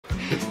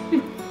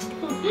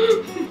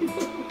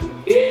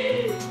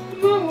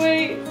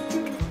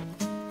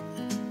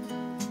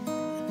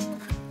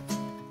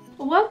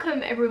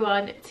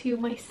everyone to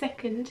my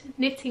second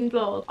knitting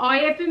vlog. I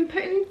have been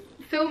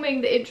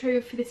filming the intro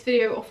for this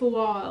video off a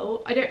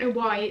while. I don't know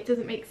why, it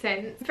doesn't make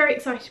sense. I'm very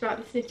excited about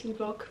this knitting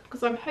vlog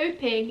because I'm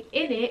hoping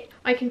in it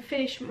I can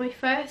finish my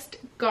first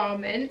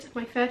garment,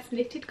 my first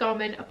knitted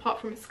garment apart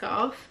from a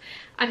scarf,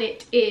 and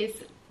it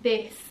is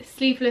this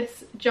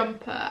sleeveless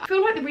jumper. I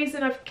feel like the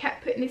reason I've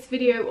kept putting this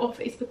video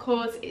off is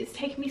because it's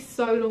taken me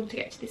so long to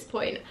get to this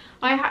point.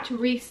 I had to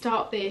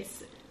restart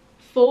this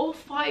 4 or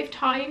 5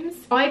 times.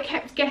 I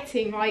kept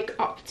getting like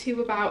up to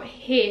about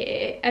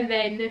here and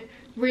then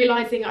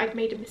realizing I'd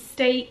made a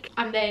mistake,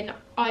 and then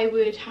I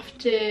would have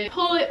to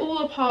pull it all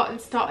apart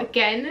and start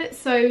again.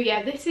 So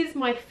yeah, this is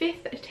my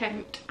 5th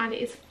attempt and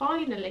it is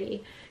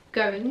finally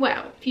going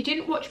well. If you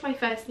didn't watch my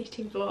first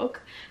knitting vlog,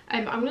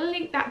 I'm going to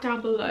link that down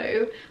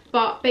below,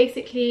 but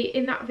basically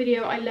in that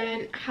video I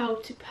learned how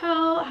to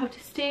purl, how to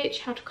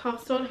stitch, how to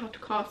cast on, how to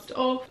cast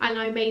off, and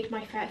I made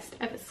my first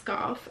ever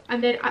scarf.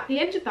 And then at the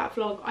end of that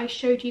vlog I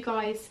showed you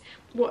guys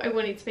what I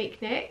wanted to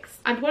make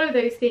next, and one of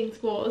those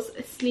things was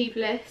a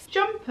sleeveless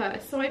jumper.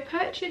 So I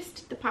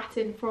purchased the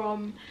pattern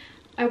from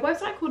a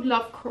website called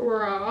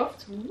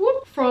Lovecraft,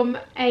 from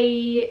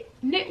a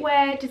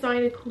knitwear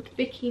designer called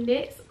Vicky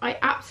Knits. I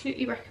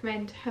absolutely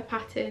recommend her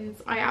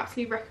patterns. I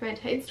absolutely recommend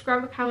her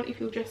Instagram account if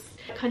you're just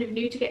kind of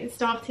new to getting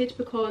started,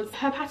 because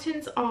her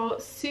patterns are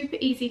super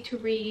easy to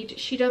read.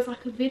 She does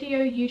like a video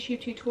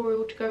YouTube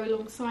tutorial to go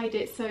alongside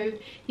it, so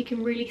you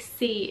can really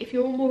see, if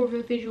you're more of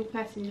a visual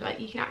person, like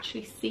you can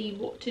actually see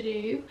what to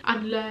do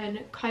and learn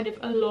kind of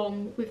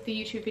along with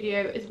the YouTube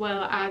video as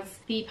well as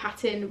the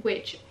pattern,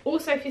 which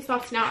also if you're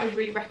starting out I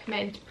really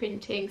recommend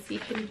printing so you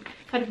can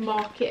kind of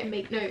mark it and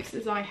make notes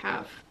as I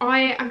have.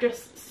 I am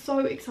just so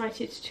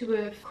excited to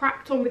have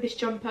cracked on with this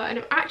jumper, and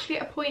I'm actually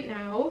at a point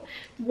now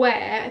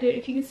where, I don't know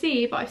if you can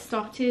see, but I've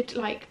started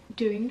like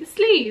doing the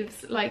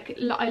sleeves. Like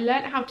I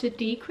learned how to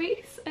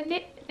decrease a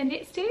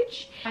knit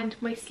stitch, and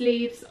my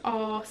sleeves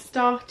are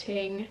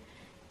starting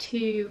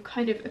to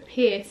kind of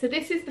appear. So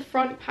this is the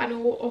front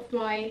panel of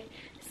my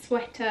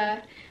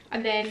sweater,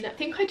 and then I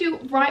think I do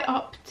right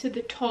up to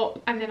the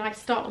top, and then I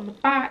start on the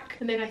back,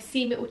 and then I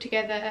seam it all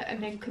together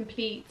and then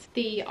complete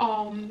the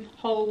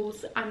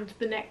armholes and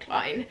the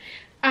neckline.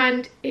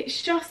 And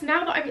it's just,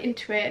 now that I'm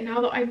into it,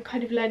 now that I'm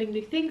kind of learning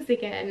new things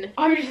again,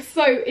 I'm just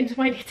so into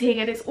my knitting,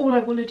 and it's all I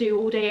want to do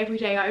all day every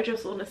day. I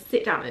just want to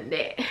sit down and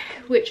knit,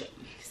 which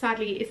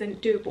sadly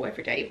isn't doable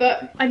every day.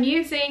 But I'm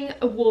using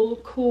a wool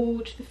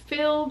called the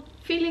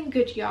Feeling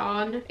Good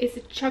yarn. It's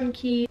a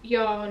chunky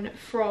yarn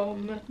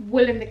from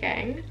Wool and the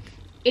Gang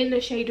in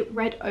the shade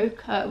Red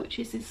Ochre, which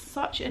is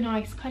such a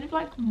nice kind of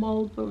like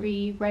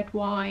mulberry red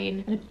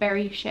wine and a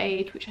berry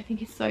shade, which I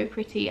think is so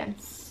pretty and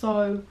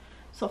so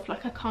soft.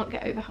 Like I can't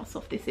get over how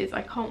soft this is.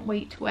 I can't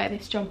wait to wear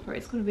this jumper.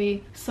 It's going to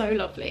be so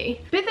lovely.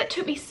 The bit that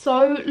took me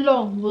so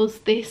long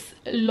was this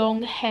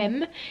long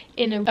hem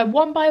in a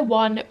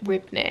 1x1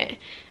 rib knit.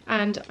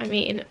 And I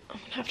mean, I'm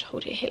gonna have to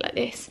hold it here like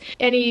this.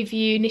 Any of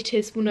you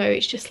knitters will know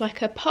it's just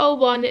like a purl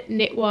one,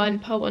 knit one,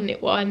 purl one,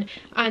 knit one,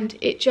 and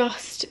it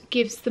just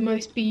gives the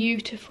most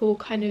beautiful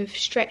kind of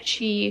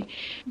stretchy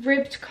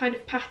ribbed kind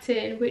of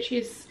pattern, which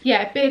is,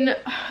 yeah, been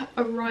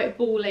a right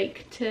ball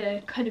ache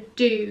to kind of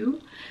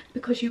do,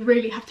 because you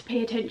really have to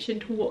pay attention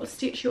to what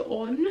stitch you're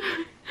on.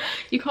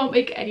 You can't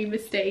make any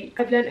mistake.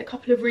 I've learned a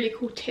couple of really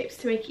cool tips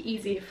to make it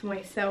easier for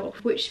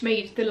myself, which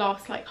made the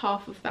last like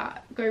half of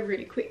that go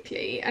really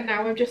quickly. And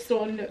now I'm just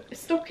on a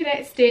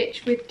stockinette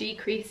stitch with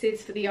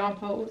decreases for the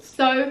armholes.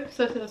 So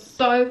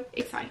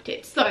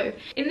excited. So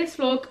in this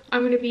vlog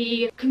I'm going to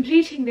be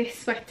completing this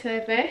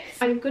sweater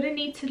vest. I'm going to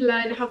need to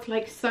learn how to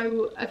like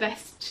sew a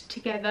vest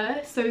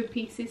together, sew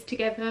pieces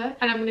together,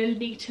 and I'm going to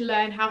need to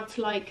learn how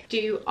to like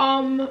do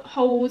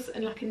armholes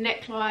and like a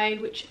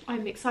neckline, which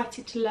I'm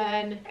excited to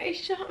learn.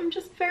 I'm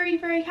just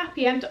very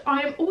happy, and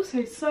I'm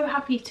also so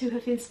happy to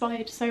have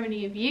inspired so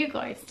many of you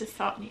guys to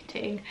start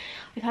knitting.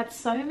 I've had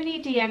so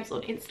many DMs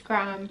on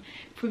Instagram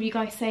from you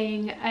guys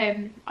saying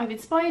I've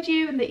inspired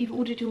you and that you've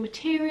ordered your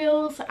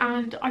materials,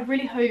 and I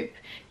really hope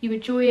you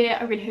enjoy it.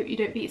 I really hope you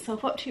don't beat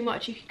yourself up too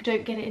much if you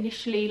don't get it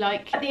initially.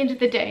 Like at the end of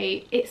the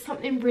day, it's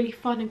something really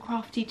fun and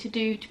crafty to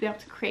do, to be able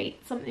to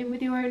create something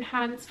with your own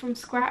hands from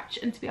scratch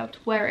and to be able to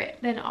wear it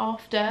then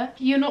after.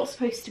 You're not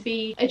supposed to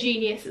be a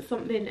genius at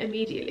something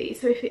immediately,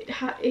 so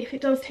if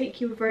it does take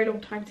you a very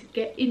long time to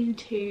get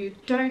into,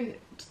 don't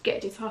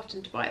get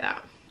disheartened by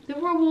that. The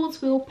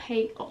rewards will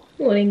pay off.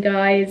 Morning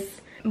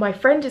guys. My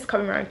friend is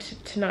coming around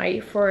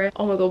tonight for a,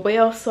 oh my god, we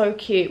are so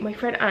cute. My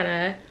friend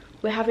Anna,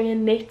 we're having a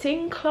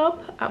knitting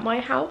club at my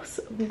house.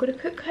 I'm gonna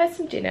cook her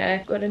some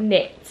dinner, gonna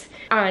knit.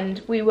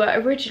 And we were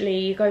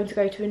originally going to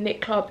go to a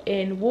knit club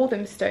in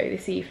Walthamstow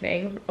this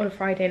evening on a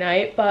Friday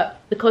night,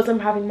 but because I'm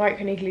having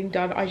micro needling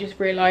done, I just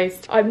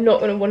realised I'm not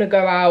gonna want to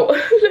go out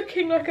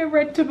looking like a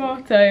red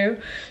tomato,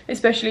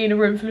 especially in a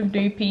room full of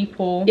new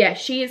people. Yeah,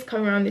 she is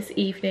coming around this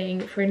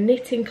evening for a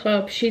knitting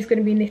club. She's going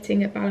to be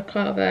knitting a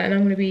balaclava, and I'm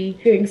going to be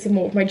doing some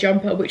more of my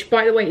jumper, which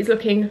by the way is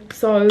looking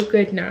so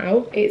good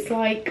now. It's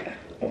like,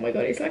 oh my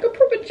god, it's like a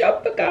proper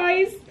jumper,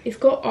 guys. It's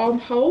got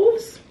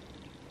armholes.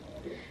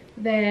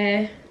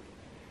 They're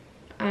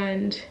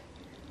and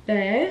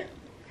there.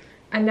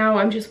 And now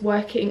I'm just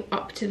working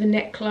up to the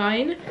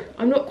neckline.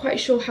 I'm not quite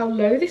sure how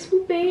low this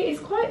will be. It's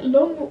quite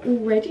long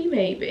already,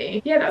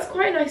 maybe. Yeah, that's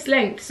quite a nice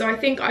length. So I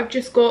think I've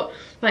just got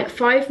like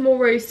 5 more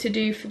rows to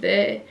do for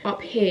the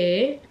up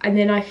here, and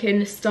then I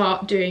can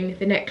start doing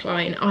the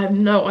neckline. I have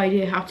no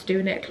idea how to do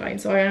a neckline,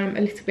 so I am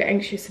a little bit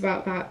anxious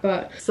about that,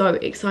 but so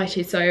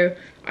excited. So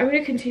I'm going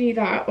to continue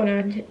that on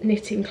our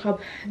knitting club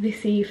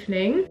this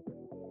evening.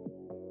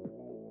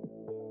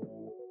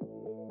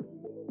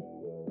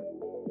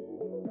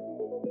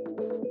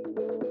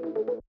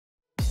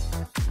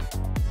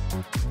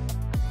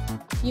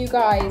 You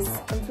guys,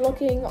 I'm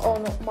vlogging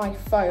on my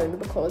phone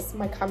because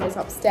my camera's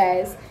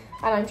upstairs,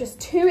 and I'm just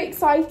too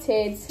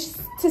excited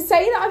to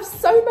say that I've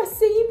sewn my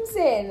seams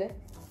in.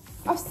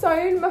 I've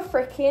sewn my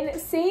freaking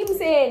seams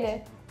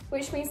in,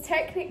 which means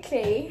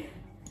technically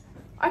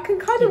I can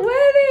kind of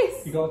wear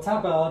this. You got a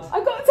tabard.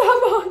 I got a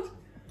tabard.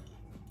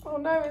 Oh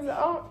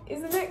no,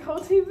 is the neck hole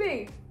too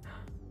big?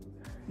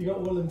 You got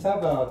a woolen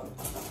tabard.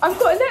 I've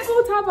got a neck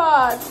hole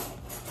tabard.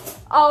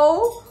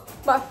 Oh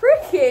my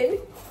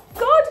freaking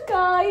God,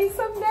 guys,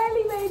 I've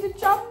nearly made a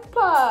jumper.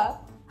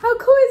 How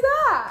cool is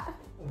that?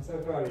 I'm so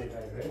proud of you,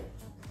 baby.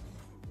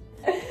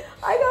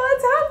 I got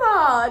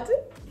a tabard.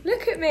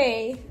 Look at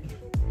me.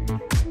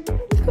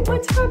 Look at my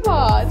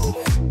tabard.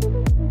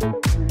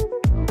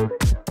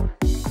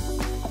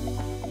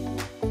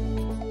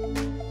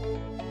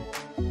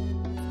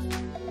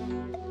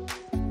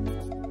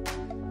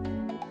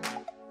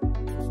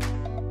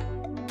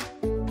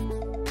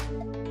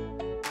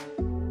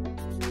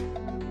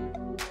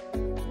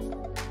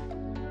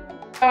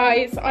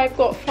 Guys, I've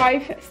got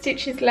 5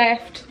 stitches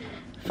left.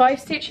 5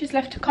 stitches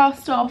left to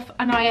cast off,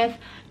 and I have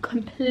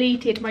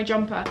completed my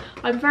jumper.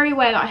 I'm very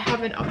aware that I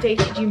haven't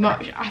updated you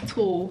much at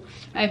all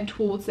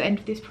towards the end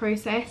of this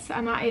process,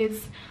 and that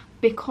is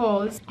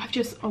because I've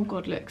just, oh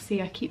god, look,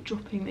 see, I keep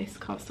dropping this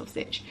cast off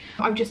stitch.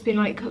 I've just been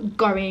like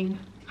going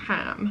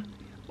ham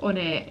on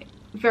it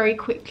very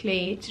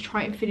quickly to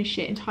try and finish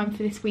it in time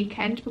for this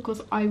weekend,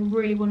 because I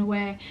really want to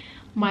wear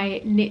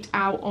my knit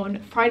out on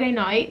Friday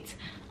night.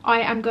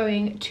 I am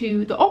going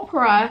to the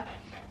opera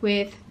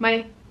with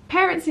my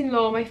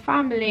parents-in-law, my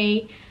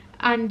family,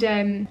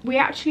 and we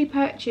actually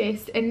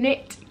purchased a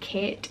knit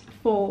kit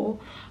for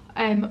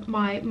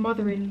my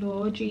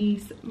mother-in-law,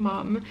 G's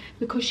mum,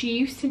 because she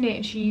used to knit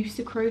and she used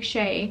to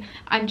crochet,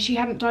 and she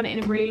hadn't done it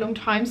in a really long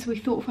time, so we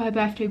thought for her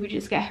birthday we'd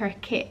just get her a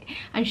kit.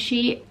 And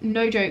she,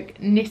 no joke,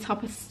 knit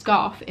up a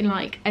scarf in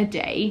like a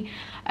day,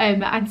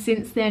 and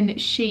since then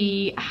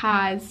she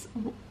has,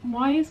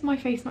 why is my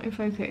face not in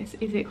focus?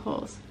 Is it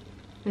cause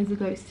there's a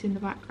ghost in the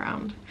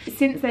background?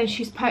 Since then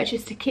she's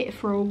purchased a kit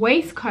for a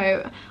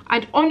waistcoat,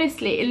 and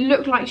honestly it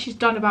looked like she's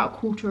done about a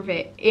quarter of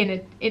it in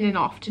an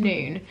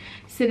afternoon.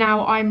 So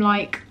now I'm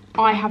like,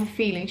 I have a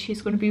feeling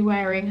she's going to be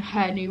wearing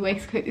her new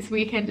waistcoat this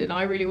weekend, and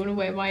I really want to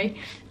wear my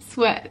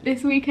sweat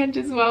this weekend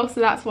as well, so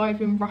that's why I've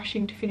been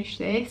rushing to finish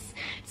this.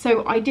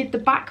 So I did the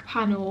back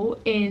panel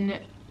in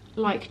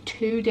like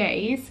 2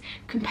 days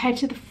compared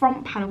to the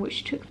front panel,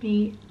 which took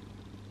me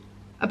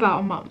about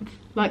a month.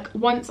 Like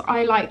once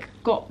I like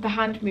got the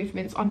hand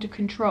movements under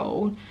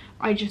control,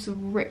 I just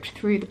ripped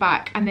through the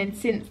back, and then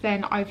since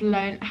then I've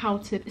learned how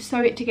to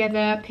sew it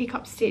together, pick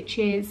up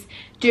stitches,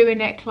 do a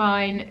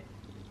neckline,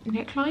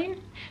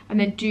 and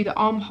then do the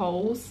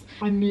armholes.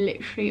 I'm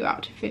literally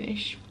about to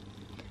finish.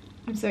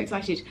 I'm so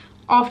excited.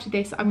 After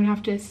this I'm gonna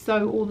have to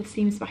sew all the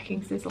seams back in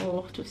because there's a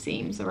lot of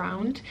seams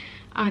around,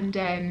 and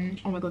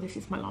oh my god, this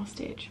is my last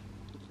stitch.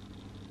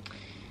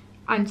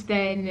 And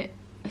then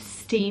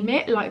steam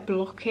it, like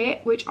block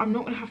it, which I'm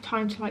not gonna have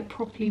time to like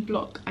properly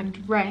block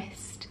and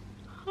rest,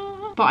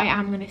 but I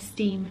am gonna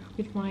steam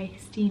with my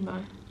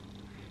steamer.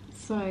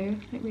 So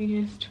let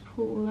me just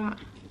pull that.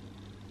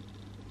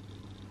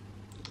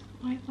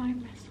 Why have I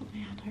messed up my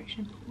hand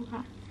direction? Pull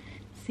that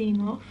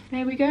seam off.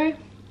 There we go.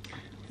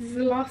 This is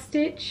the last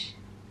stitch.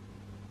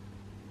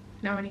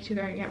 Now I need to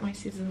go and get my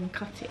scissors and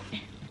cut it.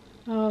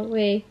 Are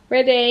we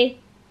ready?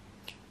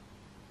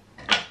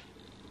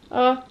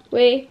 Are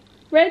we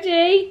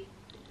ready?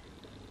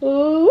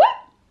 Ooh.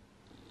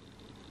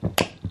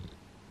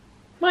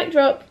 Mic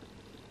drop.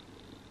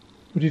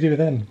 What do you do with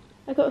them?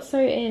 I got to sew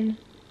it in,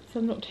 so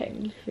I'm not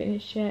technically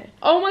finished yet.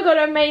 Oh my god,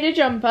 I made a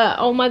jumper.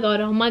 Oh my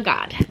god, oh my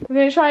god. We're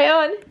going to try it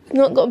on. I've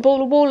not got a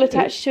ball of wool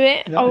attached to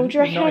it. Oh, do you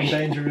reckon? You're not in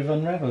danger of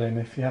unravelling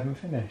if you haven't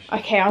finished.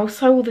 Okay, I'll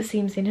sew all the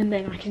seams in and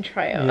then I can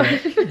try it on.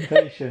 Yeah,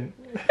 patient.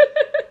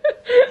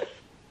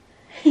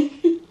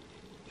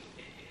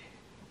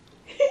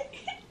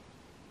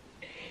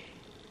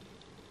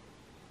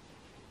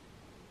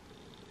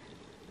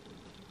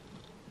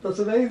 That's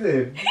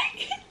amazing.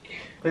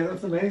 Wait,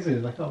 that's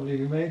amazing. I can't believe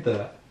you made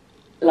that.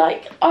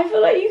 Like, I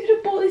feel like you could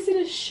have bought this in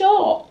a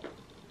shop.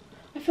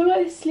 I feel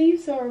like the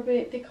sleeves are a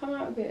bit, they come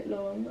out a bit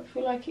long. I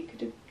feel like it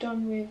could have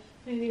done with,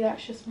 maybe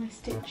that's just my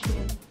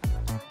stitching.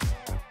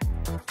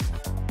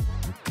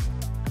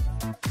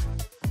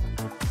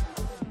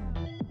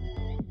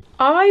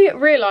 I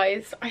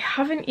realised I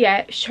haven't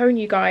yet shown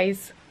you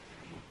guys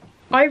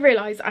I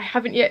realised I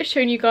haven't yet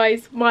shown you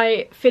guys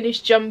my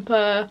finished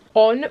jumper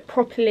on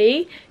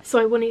properly, so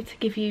I wanted to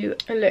give you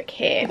a look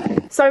here.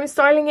 So I'm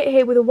styling it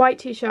here with a white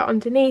t-shirt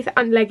underneath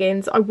and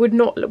leggings. I would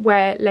not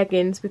wear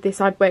leggings with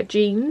this, I'd wear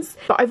jeans.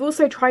 But I've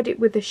also tried it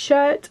with a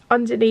shirt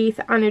underneath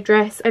and a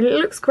dress, and it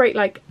looks great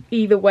like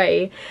either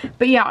way.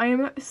 But yeah, I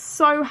am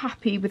so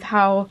happy with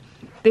how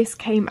this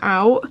came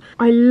out.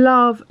 I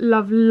love,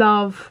 love,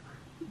 love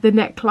the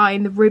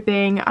neckline, the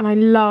ribbing, and I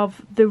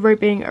love the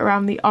ribbing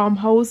around the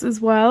armholes as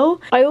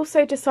well. I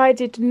also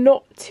decided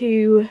not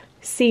to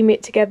seam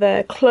it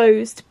together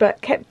closed,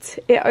 but kept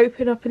it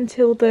open up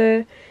until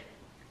the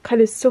kind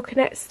of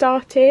stockinette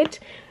started,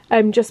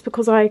 just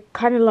because I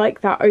kind of like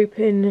that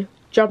open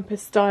jumper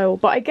style.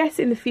 But I guess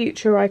in the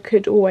future I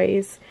could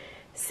always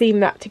seam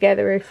that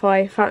together if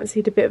I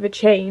fancied a bit of a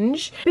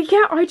change. But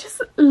yeah, I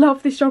just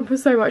love this jumper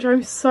so much.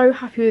 I'm so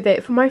happy with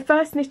it. For my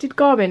first knitted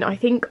garment, I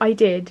think I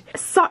did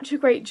such a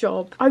great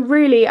job. I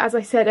really, as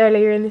I said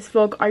earlier in this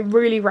vlog, I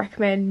really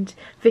recommend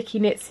Vicky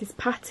Knits'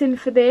 pattern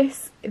for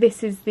this.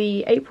 This is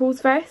the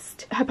April's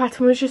vest. Her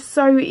pattern was just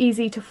so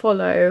easy to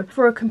follow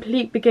for a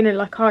complete beginner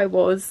like I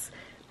was.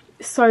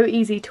 So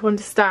easy to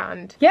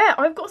understand. Yeah,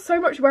 I've got so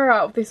much wear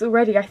out of this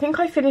already. I think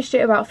I finished it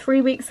about 3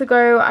 weeks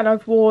ago and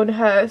I've worn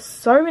her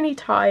so many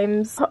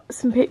times. Put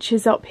some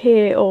pictures up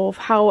here of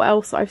how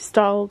else I've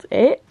styled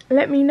it.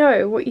 Let me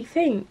know what you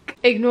think.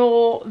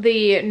 Ignore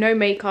the no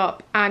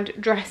makeup and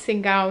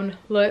dressing gown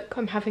look.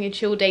 I'm having a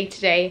chill day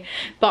today,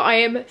 but I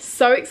am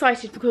so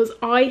excited because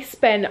I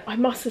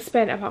must have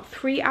spent about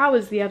 3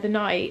 hours the other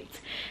night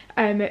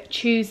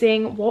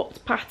choosing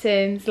what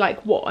patterns,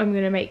 like what I'm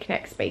gonna make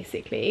next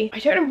basically. I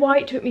don't know why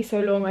it took me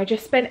so long. I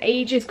just spent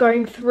ages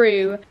going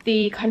through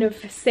the kind of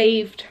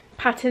saved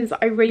patterns that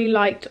I really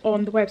liked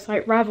on the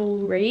website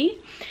Ravelry,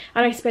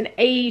 and I spent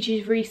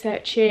ages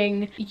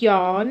researching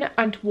yarn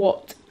and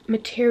what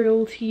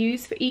material to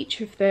use for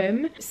each of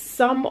them.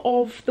 Some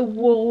of the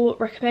wool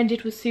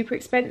recommended was super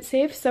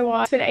expensive, so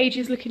I spent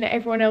ages looking at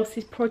everyone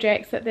else's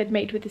projects that they'd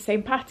made with the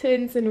same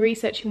patterns and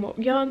researching what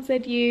yarns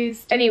they'd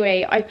used.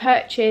 Anyway, I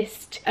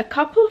purchased a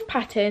couple of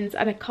patterns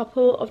and a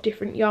couple of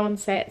different yarn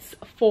sets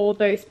for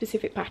those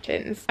specific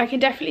patterns. I can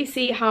definitely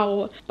see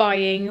how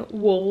buying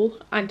wool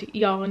and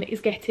yarn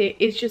is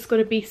just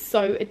going to be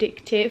so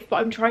addictive, but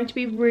I'm trying to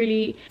be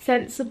really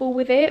sensible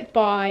with it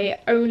by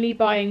only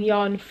buying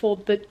yarn for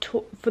the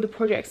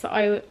projects that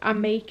I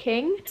am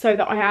making, so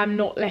that I am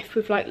not left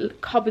with like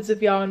cupboards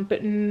of yarn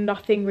but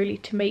nothing really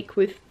to make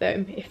with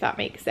them, if that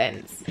makes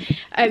sense.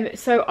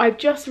 So I've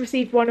just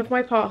received one of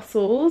my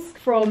parcels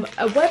from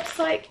a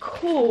website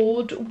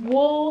called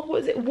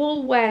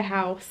Wool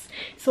Warehouse.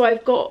 So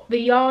I've got the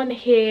yarn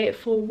here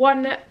for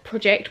one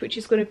project, which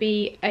is going to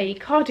be a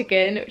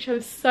cardigan, which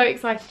I'm so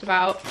excited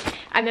about,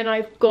 and then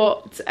I've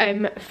got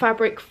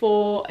fabric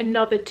for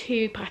another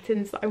 2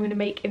 patterns that I'm going to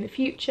make in the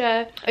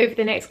future over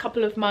the next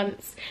couple of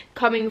months,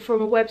 coming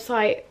from a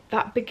website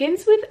that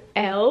begins with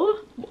L.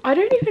 I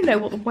don't even know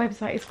what the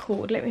website is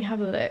called. Let me have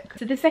a look.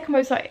 So the second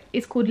website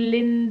is called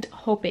Lind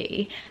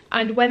Hobby,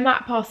 and when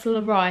that parcel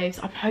arrives,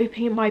 I'm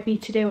hoping it might be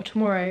today or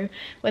tomorrow,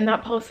 when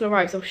that parcel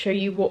arrives I'll show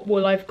you what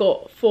wool I've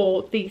got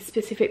for the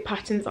specific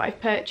patterns that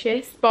I've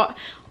purchased. But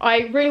I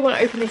really want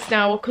to open this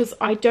now because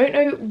I don't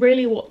know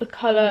really what the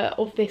colour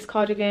of this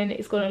cardigan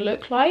is going to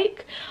look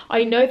like.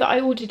 I know that I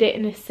ordered it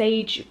in a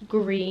sage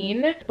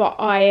green, but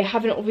I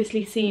haven't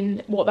obviously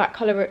seen what that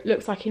colour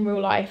looks like in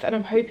real life, and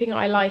I'm hoping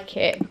I like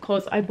it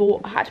because I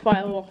had to buy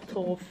a lot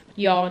of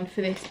yarn for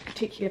this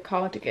particular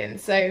cardigan.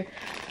 So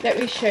let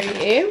me show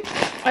you.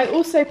 I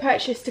also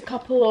purchased a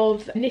couple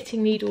of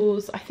knitting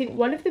needles. I think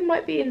one of them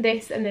might be in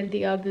this and then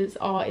the others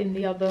are in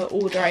the other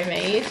order I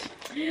made.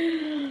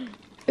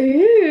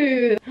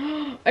 Ooh,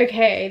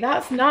 okay,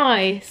 that's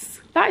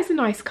nice. That is a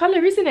nice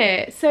colour, isn't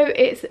it? So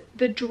it's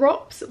the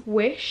Drops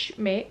Wish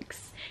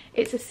mix.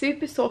 It's a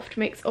super soft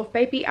mix of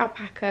baby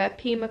alpaca,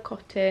 Pima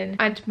cotton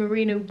and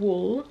merino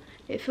wool.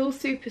 It feels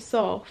super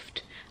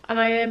soft, and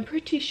I am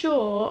pretty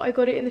sure I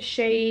got it in the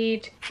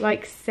shade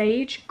like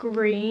sage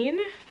green.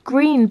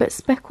 Green but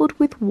speckled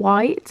with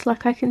white,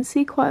 like I can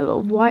see quite a lot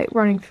of white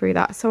running through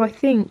that, so I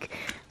think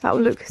that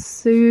will look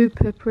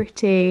super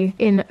pretty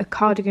in a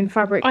cardigan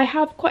fabric. I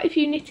have quite a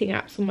few knitting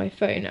apps on my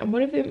phone, and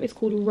one of them is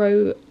called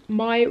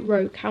My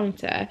Row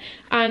Counter,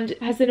 and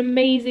has an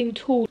amazing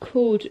tool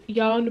called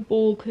Yarn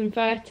Ball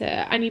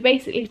Converter, and you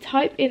basically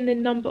type in the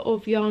number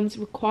of yarns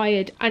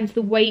required and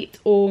the weight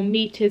or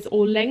meters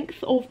or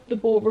length of the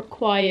ball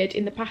required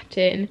in the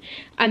pattern,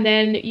 and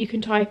then you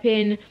can type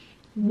in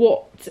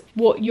what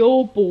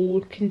your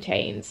ball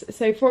contains.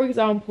 So for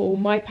example,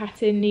 my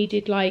pattern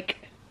needed like,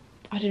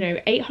 I don't know,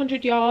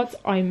 800 yards,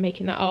 I'm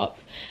making that up,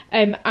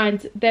 and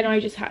then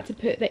I just had to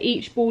put that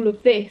each ball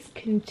of this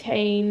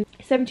contains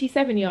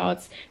 77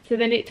 yards. So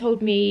then it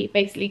told me,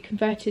 basically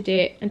converted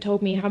it and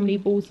told me how many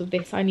balls of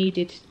this I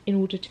needed in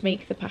order to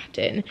make the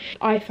pattern.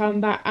 I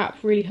found that app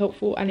really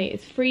helpful, and it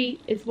is free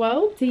as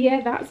well. So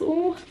yeah, that's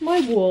all my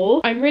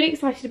wool. I'm really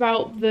excited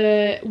about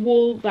the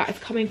wool that is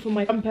coming from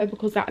my jumper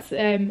because that's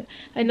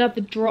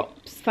another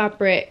Drops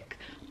fabric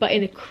but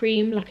in a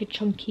cream, like a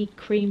chunky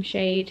cream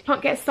shade.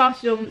 Can't get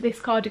started on this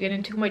cardigan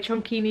until my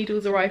chunky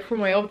needles arrive from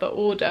my other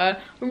order.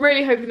 I'm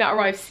really hoping that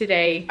arrives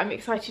today. I'm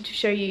excited to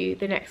show you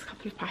the next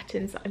couple of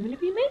patterns that I'm going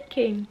to be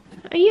making.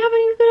 Are you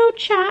having a good old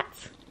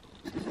chat?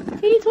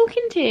 Who are you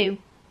talking to?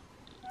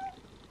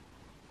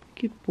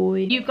 Good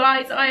boy. You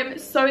guys, I am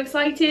so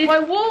excited. My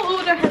wall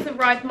order has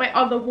arrived, my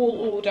other wall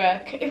order.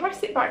 If I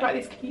sit back like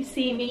this, can you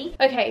see me?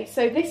 Okay,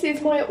 so this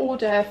is my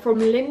order from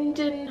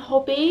Linden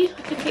Hobby,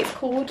 I think it's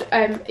called.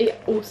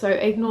 It also,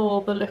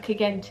 ignore the look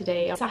again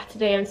today.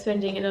 Saturday, I'm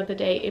spending another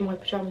day in my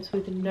pyjamas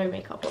with no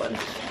makeup on.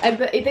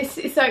 But this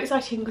is so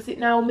exciting because it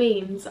now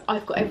means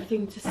I've got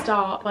everything to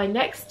start my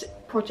next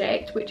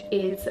project, which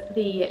is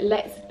the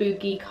Let's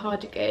Boogie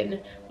cardigan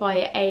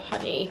by A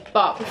Honey.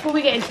 But before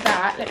we get into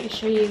that, let me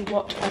show you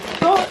what I've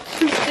got.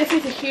 This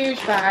is a huge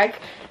bag,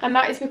 and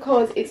that is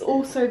because it's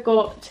also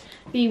got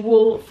the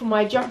wool for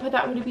my jumper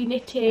that I'm going to be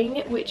knitting,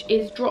 which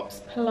is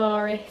Drops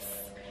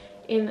Polaris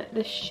in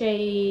the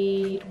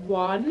shade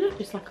 1,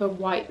 just like a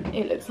white.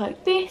 It looks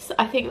like this.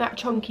 I think that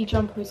chunky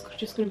jumper is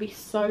just going to be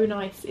so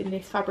nice in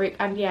this fabric,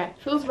 and yeah, it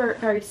feels very,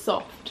 very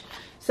soft.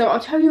 So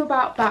I'll tell you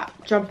about that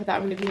jumper that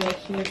I'm going to be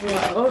making as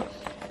well.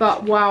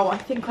 But wow, I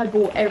think I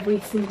bought every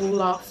single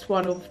last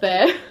one of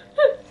their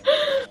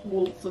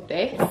walls of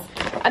this.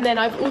 And then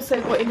I've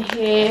also got in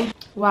here,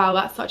 wow,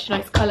 that's such a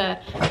nice colour.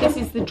 This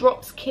is the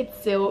Drops Kid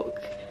Silk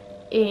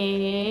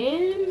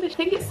in, I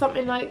think it's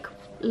something like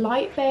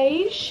light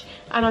beige.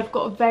 And I've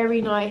got a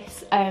very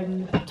nice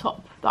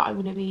top that I'm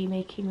going to be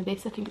making with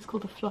this. I think it's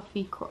called a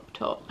fluffy crop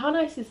top. How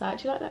nice is that?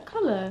 Do you like that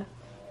colour?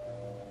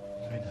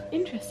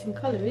 Interesting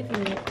colour,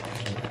 isn't it?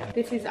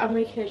 This is, I'm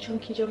making a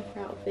chunky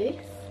jumper out of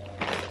this.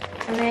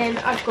 And then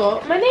I've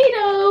got my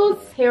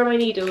needles. Here are my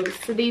needles.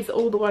 So these are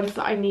all the ones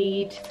that I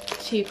need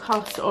to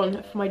cast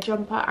on for my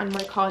jumper and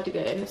my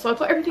cardigan. So I've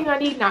got everything I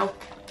need now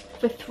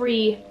for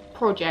 3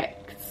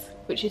 projects,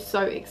 which is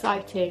so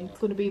exciting. It's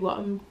going to be what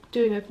I'm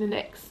doing over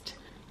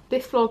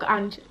this vlog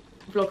and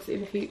vlogs in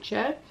the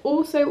future.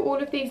 Also, all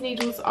of these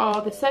needles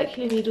are the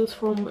circular needles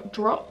from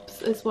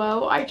Drops as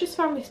well. I just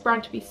found this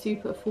brand to be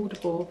super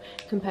affordable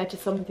compared to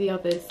some of the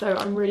others, so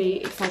I'm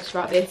really excited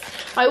about this.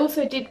 I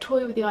also did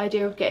toy with the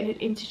idea of getting an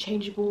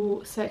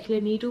interchangeable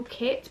circular needle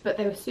kit, but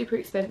they were super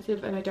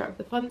expensive and I don't have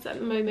the funds at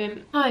the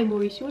moment. Hi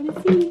Maurice, you want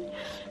to see?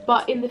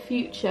 But in the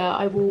future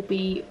I will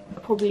be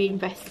probably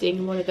investing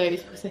in one of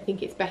those because I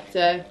think it's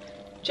better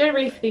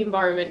generally for the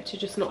environment to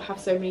just not have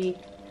so many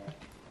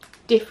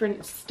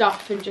different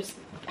stuff and just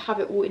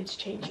have it all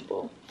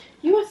interchangeable.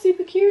 You are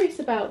super curious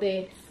about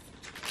this.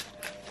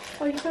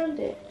 Oh, you found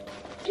it.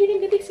 What do you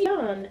think of this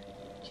yarn?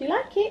 Do you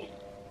like it?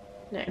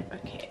 No?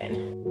 Okay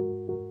then.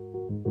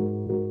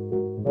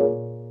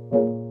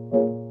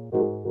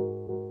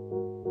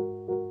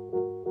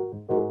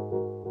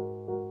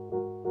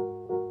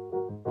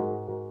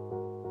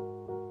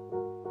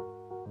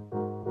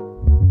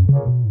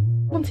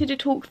 Wanted to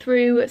talk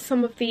through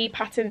some of the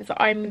patterns that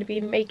I'm going to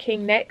be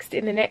making next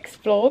in the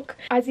next vlog.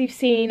 As you've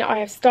seen, I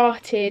have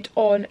started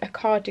on a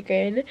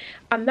cardigan,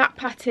 and that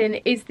pattern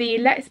is the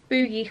Let's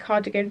Boogie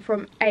cardigan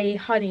from A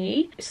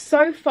Honey.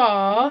 So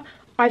far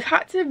I've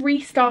had to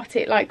restart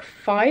it like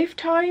 4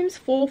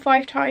 or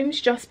 5 times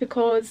just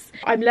because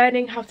I'm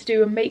learning how to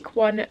do a make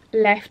one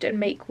left and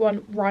make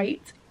one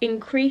right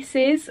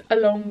increases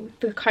along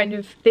the kind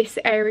of this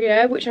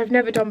area, which I've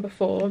never done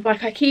before.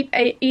 Like I keep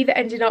either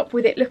ending up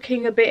with it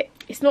looking a bit,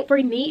 it's not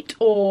very neat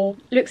or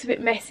looks a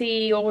bit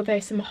messy, or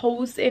there's some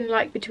holes in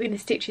like between the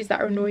stitches that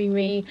are annoying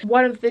me.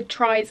 One of the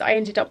tries I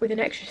ended up with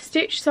an extra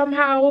stitch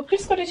somehow.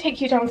 Just got to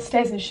take you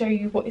downstairs and show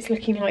you what it's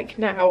looking like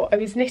now. I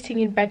was knitting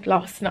in bed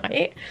last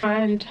night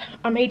and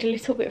I made a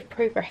little bit of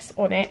progress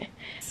on it,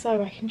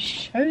 so I can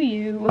show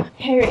you.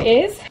 Here it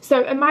is.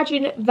 So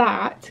imagine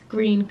that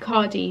green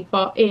cardi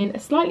but in a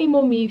slightly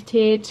more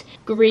muted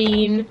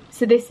green.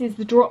 So this is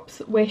the Drops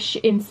Wish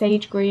in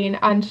sage green,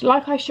 and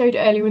like I showed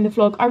earlier in the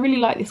vlog, I really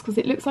like this because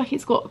it looks like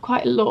it's got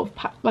quite a lot of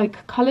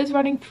like colours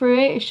running through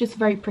it. It's just a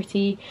very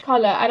pretty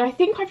colour, and I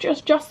think I've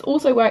just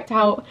also worked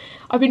out,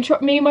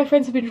 me and my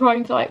friends have been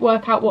trying to like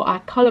work out what our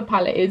colour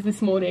palette is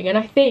this morning, and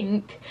I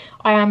think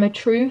I am a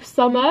true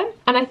summer,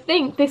 and I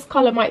think this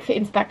colour might fit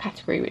into that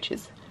category, which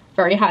is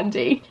very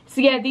handy.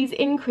 So yeah, these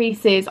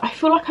increases, I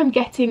feel like I'm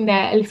getting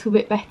there a little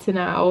bit better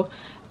now.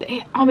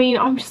 I mean,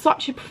 I'm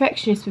such a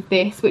perfectionist with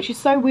this, which is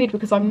so weird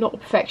because I'm not a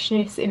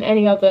perfectionist in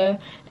any other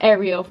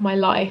area of my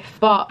life,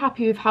 but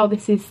happy with how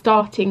this is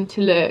starting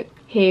to look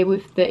here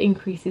with the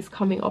increases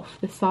coming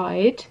off the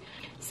side.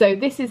 So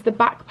this is the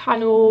back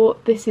panel,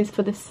 this is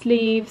for the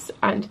sleeves,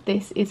 and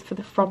this is for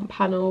the front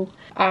panel,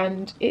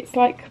 and it's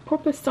like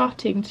proper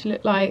starting to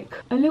look like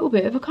a little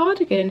bit of a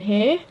cardigan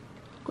here.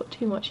 Got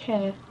too much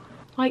hair.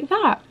 Like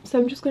that. So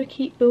I'm just going to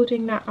keep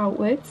building that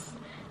outwards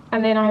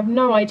And then I have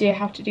no idea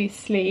how to do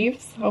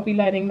sleeves. I'll be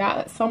learning that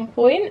at some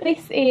point.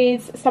 This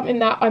is something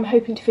that I'm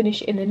hoping to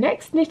finish in the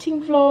next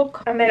knitting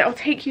vlog. And then I'll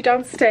take you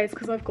downstairs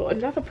because I've got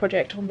another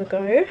project on the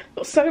go.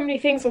 Got so many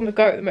things on the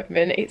go at the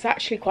moment, it's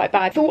actually quite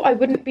bad. I thought I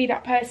wouldn't be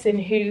that person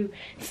who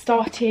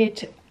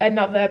started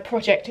another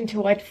project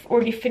until I'd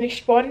already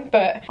finished one,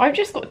 but I've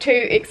just got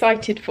too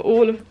excited for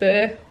all of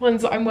the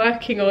ones that I'm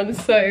working on.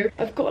 So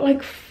I've got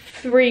like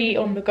 3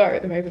 on the go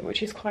at the moment,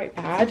 which is quite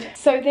bad.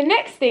 So the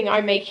next thing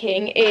I'm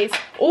making is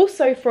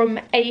also from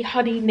A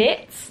Honey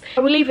Knits.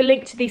 I will leave a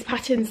link to these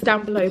patterns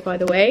down below, by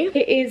the way.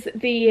 It is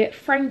the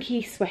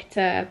Frankie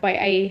sweater by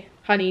A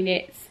Honey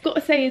Knits. Got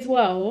to say as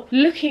well,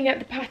 looking at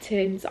the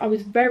patterns, I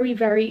was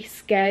very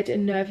scared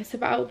and nervous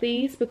about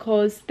these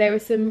because there were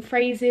some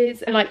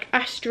phrases and like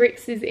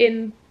asterisks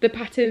in the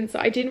patterns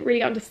that I didn't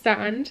really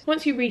understand.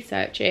 Once you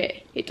research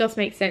it, it does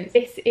make sense.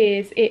 This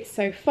is it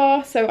so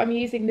far. So I'm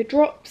using the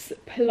Drops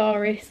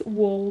Polaris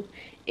wool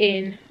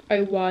in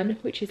 01,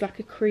 which is like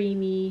a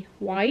creamy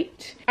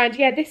white. And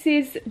yeah, this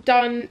is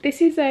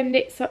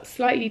knit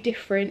slightly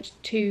different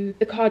to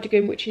the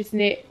cardigan, which is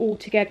knit all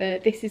together.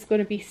 This is going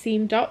to be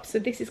seamed up, so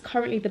this is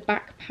currently the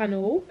back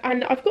panel.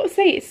 And I've got to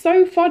say, it's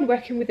so fun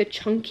working with a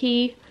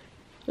chunky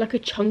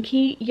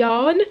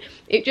yarn.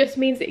 It just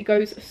means that it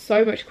goes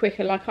so much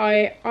quicker. Like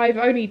I've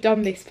only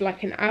done this for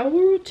like an hour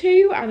or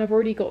 2 and I've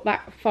already got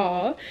that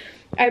far.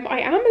 I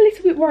am a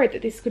little bit worried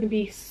that this is going to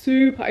be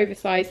super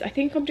oversized. I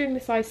think I'm doing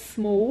the size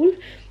small,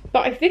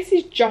 but if this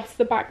is just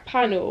the back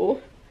panel,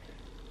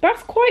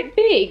 that's quite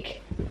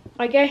big.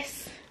 I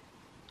guess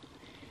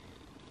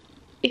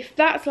if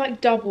that's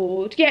like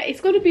doubled, yeah,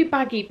 it's going to be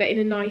baggy, but in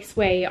a nice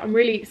way. I'm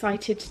really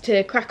excited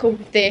to crack on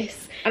with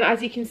this. And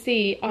as you can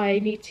see, I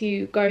need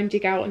to go and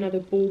dig out another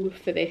ball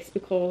for this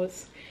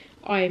because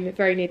I'm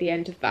very near the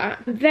end of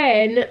that.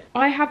 Then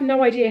I have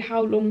no idea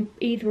how long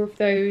either of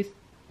those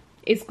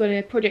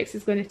projects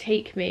is going to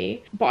take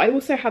me, but I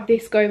also have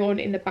this going on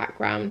in the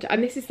background,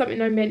 and this is something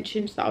I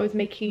mentioned that I was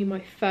making in my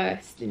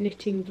first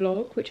knitting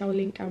vlog, which I'll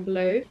link down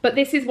below. But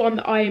this is one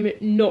that I am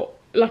not,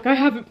 like, I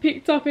haven't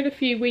picked up in a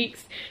few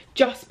weeks,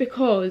 just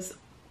because,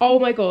 oh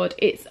my god,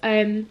 it's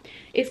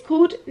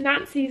called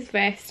Nancy's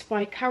Vest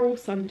by Carol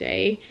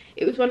Sunday.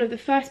 It was one of the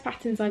first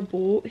patterns I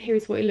bought. Here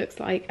is what it looks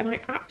like, and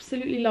I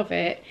absolutely love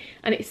it.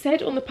 And it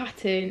said on the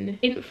pattern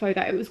info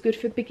that it was good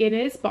for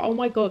beginners, but oh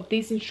my god,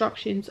 these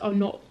instructions are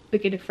not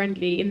beginner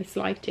friendly in the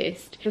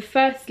slightest. So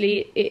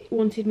firstly, it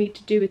wanted me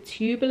to do a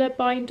tubular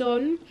bind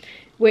on,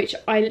 which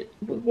I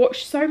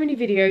watched so many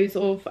videos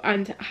of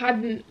and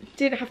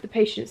didn't have the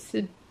patience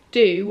to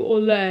do or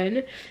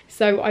learn,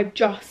 so I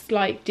just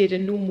like did a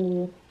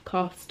normal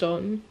cast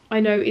on. I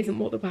know it isn't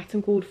what the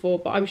pattern called for,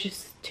 but I was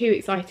just too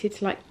excited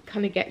to like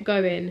kind of get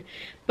going.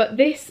 But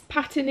this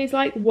pattern is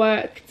like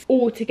worked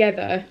all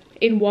together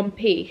in one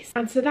piece,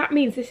 and so that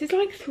means this is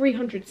like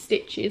 300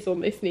 stitches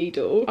on this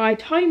needle. I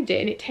timed it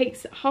and it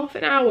takes half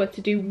an hour to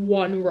do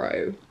 1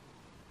 row,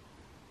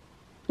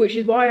 which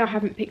is why I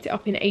haven't picked it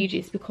up in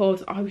ages,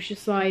 because I was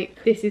just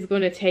like, this is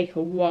gonna take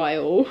a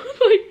while.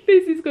 Like,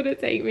 this is gonna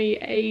take me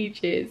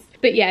ages.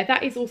 But yeah,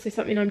 that is also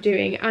something I'm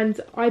doing, and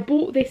I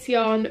bought this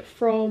yarn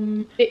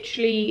from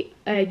literally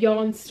a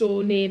yarn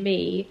store near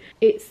me.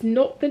 It's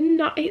not the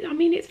nut, I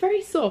mean, it's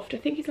very soft. I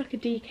think it's like a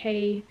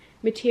DK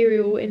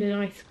material in a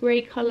nice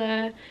grey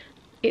colour.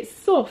 It's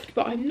soft,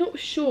 but I'm not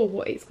sure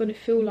what it's going to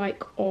feel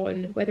like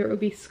on, whether it will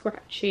be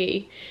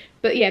scratchy.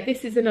 But yeah,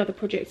 this is another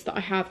project that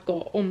I have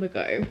got on the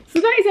go. So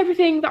that is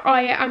everything that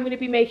I am going to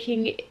be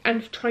making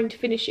and trying to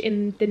finish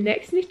in the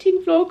next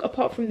knitting vlog.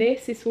 Apart from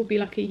this will be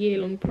like a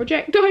year-long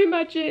project, I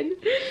imagine.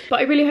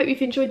 But I really hope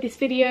you've enjoyed this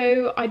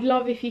video. I'd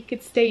love if you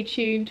could stay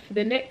tuned for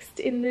the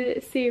next in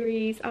the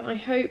series, and I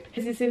hope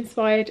this has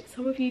inspired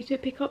some of you to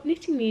pick up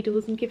knitting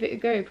needles and give it a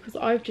go, because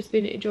I've just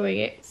been enjoying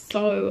it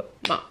so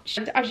much.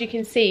 And as you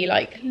can see,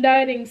 like,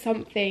 learning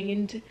something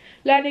and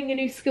learning a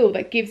new skill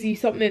that gives you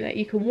something that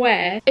you can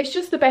wear, it's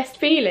just the best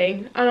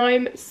feeling, and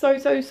I'm so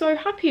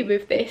happy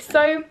with this.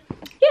 So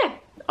yeah,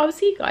 I'll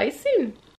see you guys soon.